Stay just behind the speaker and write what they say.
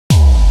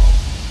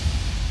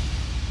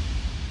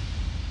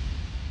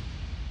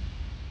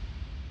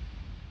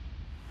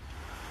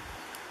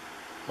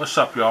What's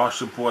up, y'all?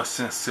 It's your boy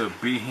Sincere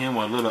B here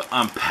with a little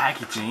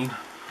unpackaging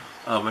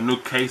of a new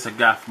case I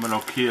got from a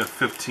Nokia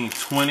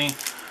 1520.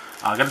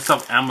 I got this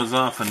off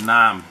Amazon for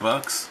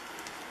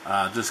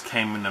 $9. Just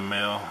came in the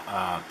mail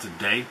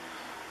today.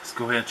 Let's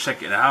go ahead and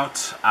check it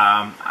out.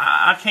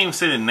 I can't even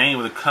say the name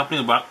of the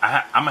company, but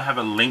I'm gonna have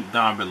a link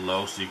down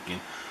below so you can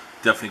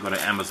definitely go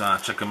to Amazon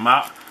and check them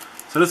out.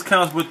 So this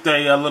comes with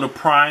a little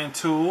prying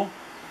tool.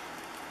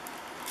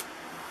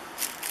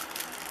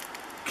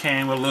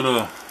 Came with a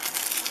little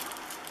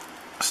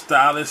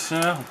stylus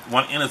here.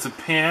 One end is a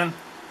pen.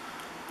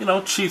 You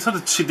know, cheap.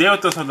 Something cheap. They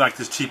would throw something like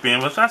this cheap in,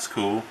 but that's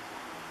cool.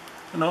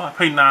 You know, I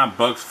paid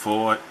 $9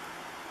 for it.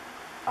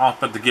 I don't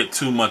expect to get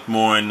too much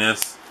more in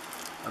this.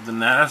 Other than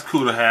that, that's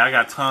cool to have. I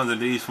got tons of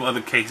these from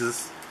other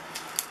cases.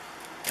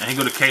 And here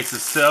go the case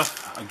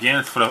itself. Again,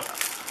 it's for the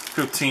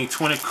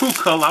 1520. Cool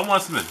color. I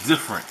want something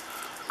different.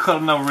 Color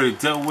I never really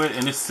dealt with,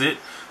 and it's it.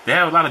 They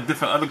have a lot of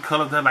different other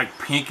colors. They're like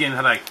pink and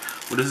like,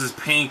 well, this is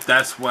pink,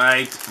 that's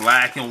white,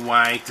 black and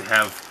white. They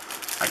have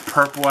like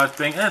purple, I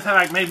think. And it's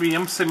like maybe,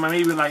 I'm saying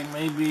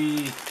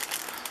maybe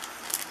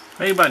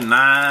about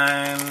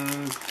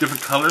 9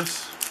 different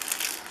colors.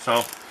 So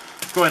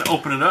let's go ahead and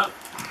open it up.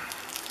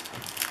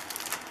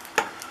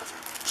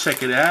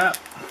 Check it out.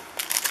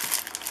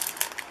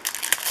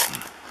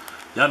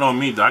 Y'all know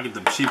me though, I get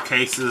the cheap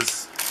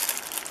cases,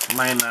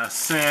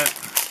 99¢,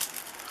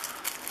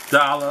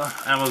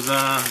 $1,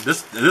 Amazon.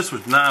 This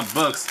was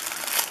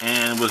 $9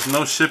 and was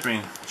no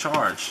shipping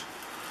charge.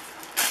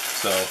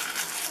 So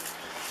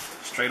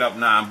straight up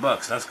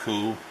 $9. That's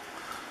cool.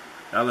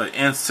 Got a little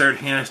insert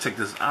here. Let's take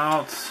this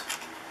out.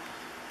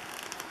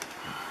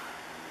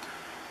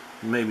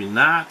 Maybe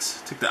not.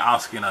 Take the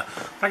out skin out.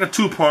 Like a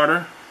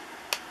two-parter.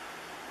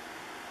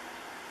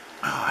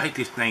 Oh, I hate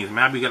these things,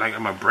 man. I be like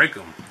I'm gonna break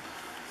them.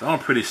 So I'm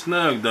pretty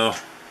snug though.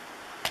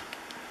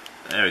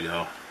 There we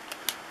go.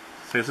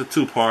 So it's a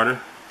two-parter.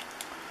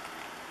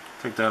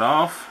 Take that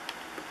off.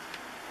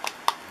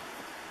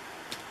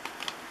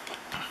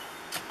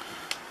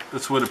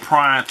 That's where the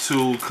prying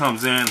tool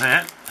comes in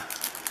at.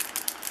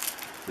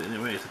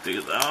 Anyway, to take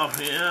it off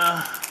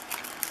here.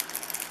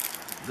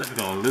 Definitely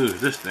gonna lose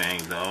this thing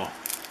though.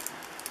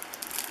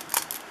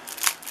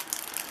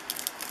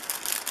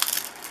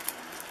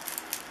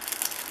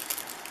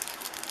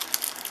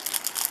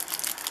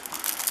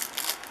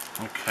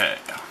 Okay.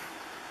 I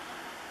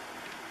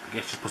guess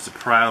you're supposed to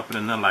pry open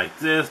and then like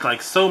this,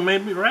 like so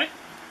maybe, right?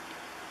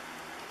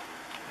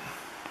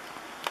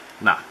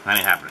 Nah, that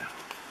ain't happening.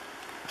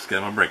 Let's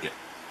get him to break it.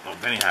 Oh,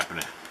 that ain't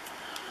happening.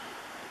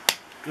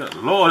 Good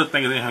Lord, this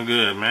thing is ain't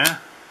good, man.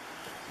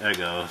 There it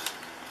goes.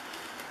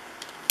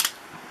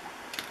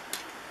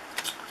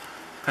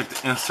 Take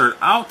the insert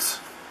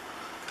out.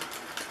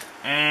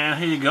 And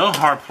here you go,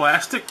 hard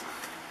plastic.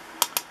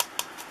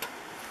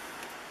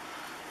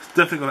 It's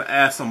definitely going to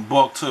add some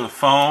bulk to the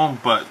phone,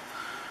 but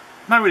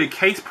I'm not really a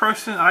case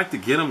person. I like to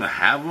get them to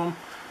have them.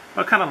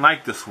 But I kind of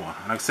like this one.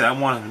 Like I said, I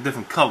want a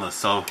different color,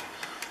 so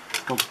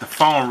go get the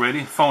phone ready.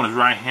 The phone is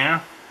right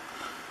here.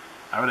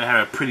 I already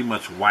have it pretty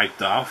much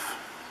wiped off.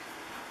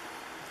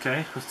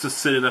 Okay, let's just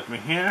sit it up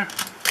in here,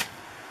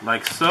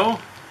 like so.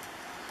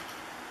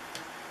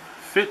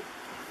 Fit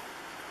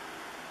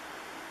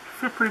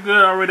pretty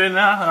good already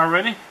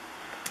now,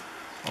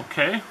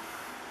 Okay,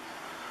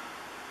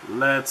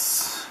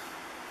 let's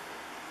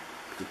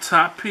put the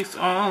top piece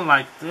on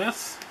like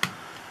this.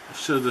 It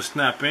should just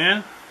snap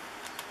in.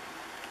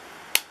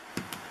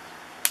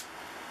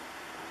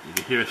 You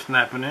can hear it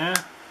snapping in.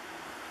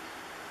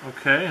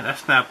 Okay, that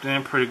snapped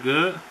in pretty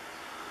good.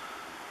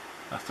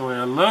 That's the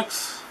way it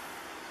looks.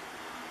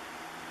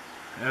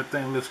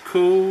 Everything looks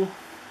cool.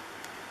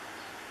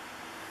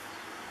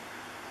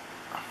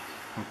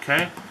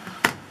 Okay,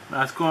 now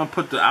let's go and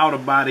put the outer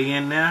body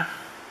in there.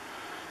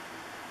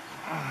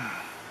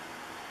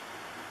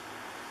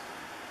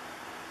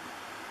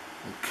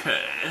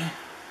 Okay,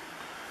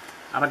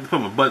 I like to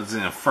put my buttons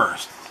in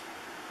first.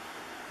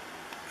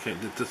 Okay,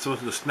 so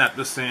to snap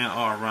this in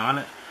all around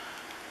it.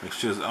 Make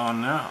sure it's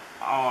on there,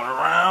 all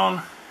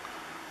around,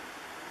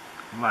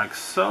 like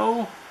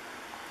so.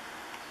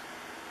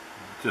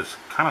 Just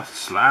kind of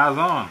slides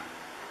on.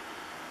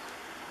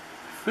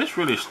 Fits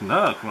really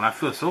snug when I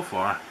feel so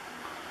far.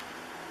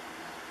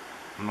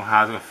 I don't know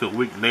how it's gonna feel a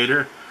week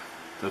later.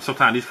 So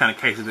sometimes these kind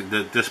of cases,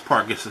 this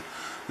part gets a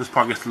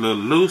little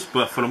loose,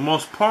 but for the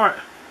most part,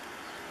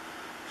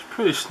 it's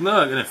pretty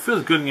snug and it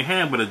feels good in your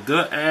hand. But it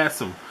does add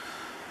some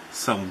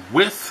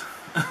width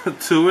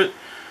to it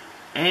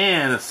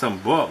and some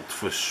bulk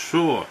for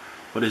sure.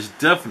 But it's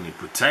definitely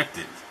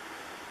protected.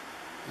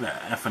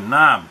 And for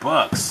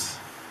 $9.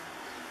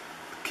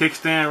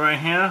 Kickstand right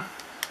here.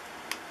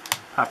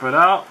 Pop it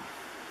out.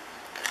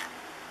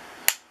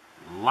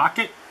 Lock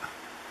it.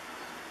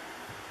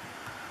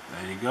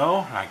 There you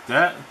go, like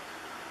that.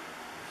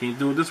 Can you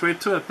do it this way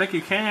too? I think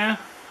you can.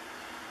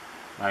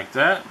 Like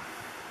that.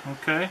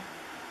 Okay.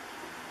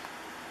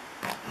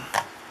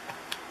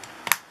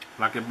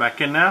 Lock it back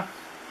in there.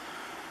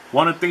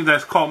 One of the things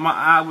that's caught my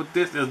eye with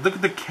this is look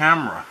at the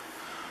camera.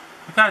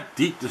 Look how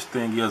deep this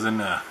thing is in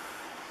there.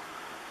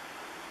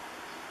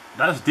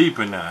 That's deep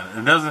in there.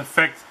 It doesn't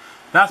affect,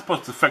 not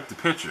supposed to affect the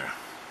picture.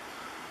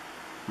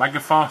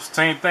 Microphone,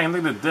 same thing,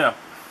 look at the depth.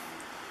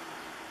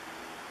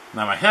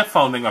 Now my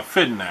headphones ain't gonna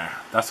fit in there.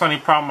 That's the only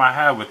problem I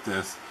have with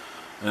this,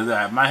 is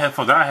that my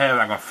headphones that I have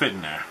are gonna fit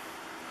in there.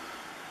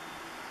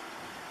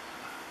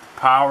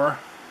 Power.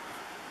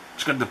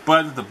 Check out the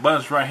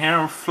buttons right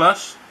here,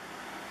 flush.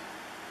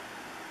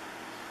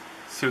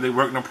 See if they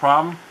work, no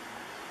problem.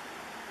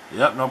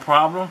 Yep, no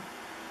problem.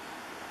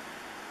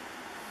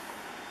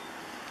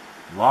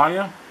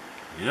 Volume.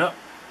 Yep.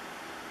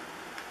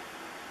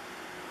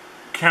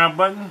 Camera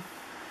button.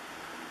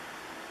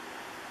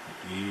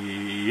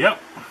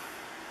 Yep.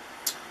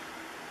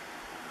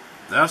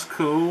 That's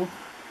cool.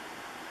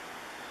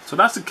 So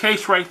that's the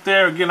case right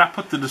there. Again, I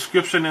put the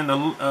description in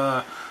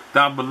the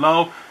down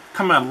below.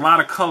 Come in a lot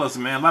of colors,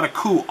 man. A lot of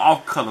cool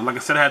off colors. Like I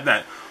said, I had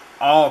that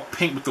all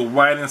pink with the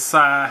white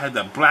inside. I had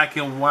that black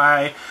and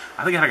white.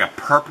 I think I had like a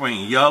purple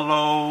and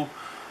yellow.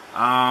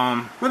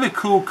 Really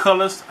cool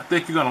colors. I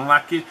think you're gonna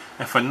like it.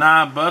 And for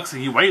 $9, if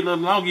you wait a little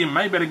longer, you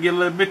may better get a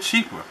little bit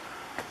cheaper.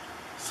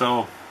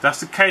 So that's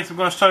the case I'm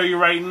gonna show you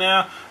right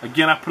now.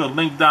 Again, I put a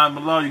link down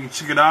below. You can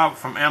check it out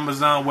from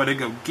Amazon where they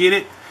go get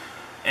it.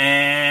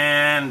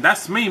 And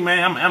that's me,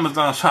 man. I'm an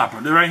Amazon shopper.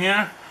 They're right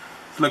here.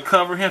 So the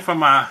cover here for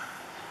my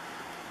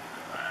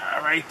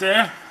right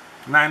there,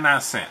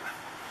 99¢.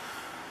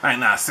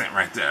 99¢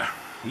 right there.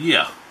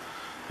 Yeah.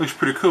 Looks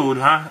pretty cool,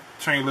 huh?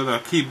 Turn your little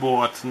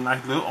keyboard to a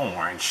nice little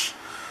orange.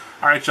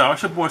 Alright, y'all.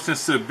 It's your boy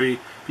Sincere B.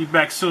 Be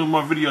back soon with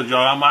more videos,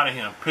 y'all. I'm out of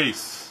here.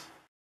 Peace.